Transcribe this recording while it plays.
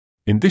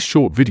In this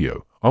short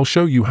video, I'll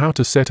show you how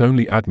to set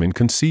only admin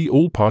can see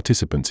all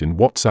participants in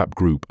WhatsApp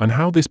group and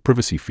how this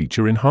privacy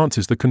feature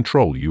enhances the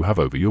control you have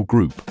over your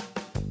group.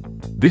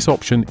 This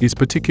option is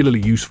particularly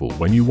useful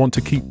when you want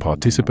to keep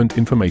participant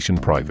information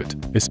private,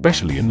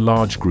 especially in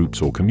large groups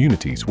or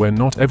communities where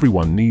not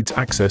everyone needs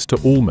access to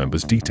all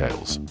members'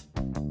 details.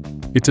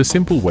 It's a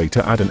simple way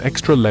to add an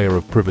extra layer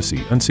of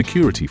privacy and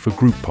security for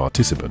group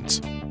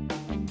participants.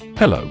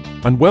 Hello,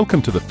 and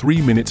welcome to the 3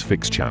 Minutes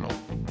Fix channel.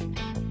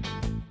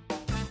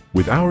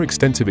 With our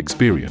extensive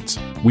experience,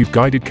 we've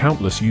guided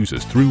countless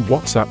users through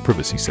WhatsApp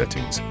privacy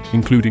settings,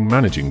 including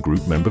managing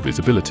group member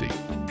visibility.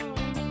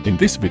 In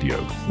this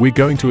video, we're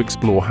going to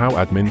explore how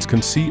admins can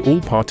see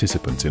all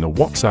participants in a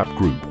WhatsApp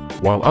group,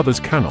 while others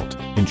cannot,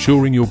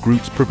 ensuring your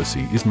group's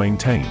privacy is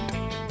maintained.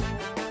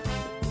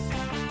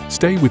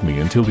 Stay with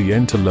me until the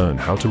end to learn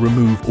how to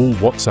remove all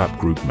WhatsApp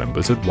group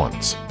members at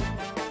once.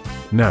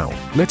 Now,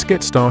 let's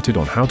get started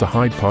on how to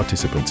hide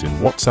participants in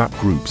WhatsApp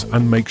groups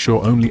and make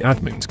sure only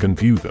admins can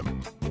view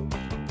them.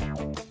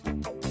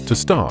 To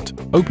start,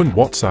 open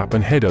WhatsApp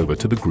and head over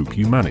to the group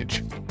you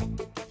manage.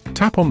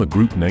 Tap on the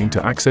group name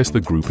to access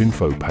the group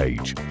info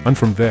page, and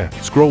from there,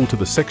 scroll to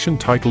the section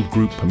titled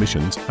Group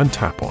Permissions and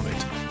tap on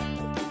it.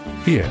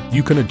 Here,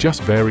 you can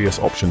adjust various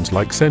options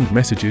like send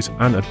messages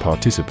and add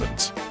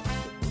participants.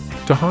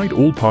 To hide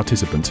all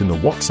participants in the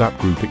WhatsApp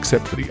group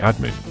except for the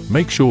admin,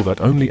 make sure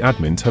that only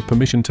admins have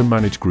permission to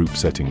manage group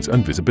settings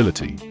and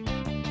visibility.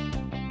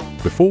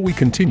 Before we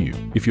continue,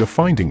 if you're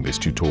finding this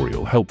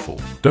tutorial helpful,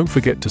 don't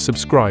forget to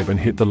subscribe and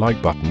hit the like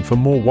button for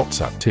more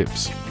WhatsApp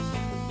tips.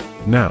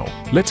 Now,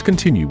 let's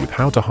continue with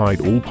how to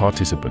hide all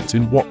participants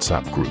in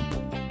WhatsApp group.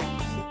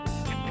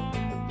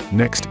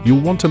 Next,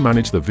 you'll want to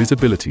manage the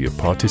visibility of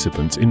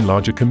participants in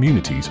larger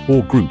communities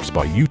or groups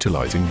by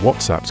utilizing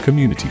WhatsApp's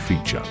community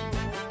feature.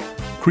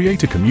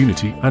 Create a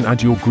community and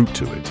add your group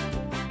to it.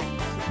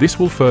 This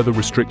will further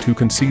restrict who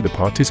can see the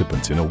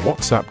participants in a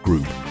WhatsApp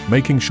group,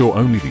 making sure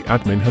only the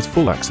admin has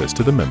full access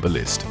to the member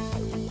list.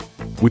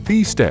 With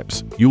these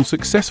steps, you'll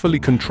successfully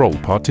control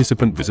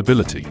participant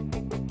visibility.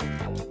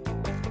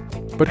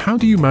 But how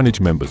do you manage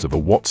members of a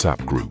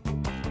WhatsApp group?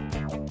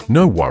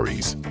 No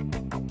worries.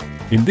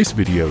 In this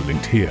video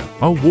linked here,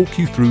 I'll walk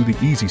you through the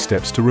easy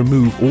steps to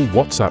remove all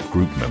WhatsApp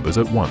group members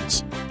at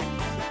once.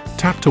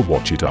 Tap to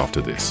watch it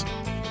after this.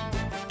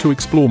 To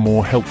explore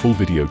more helpful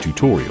video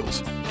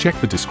tutorials, check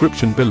the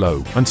description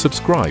below and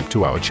subscribe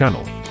to our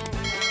channel.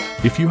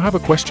 If you have a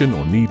question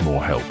or need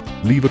more help,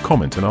 leave a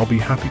comment and I'll be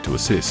happy to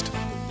assist.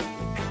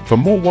 For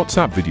more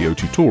WhatsApp video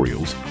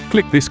tutorials,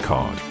 click this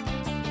card.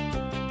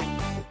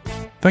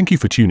 Thank you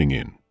for tuning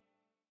in.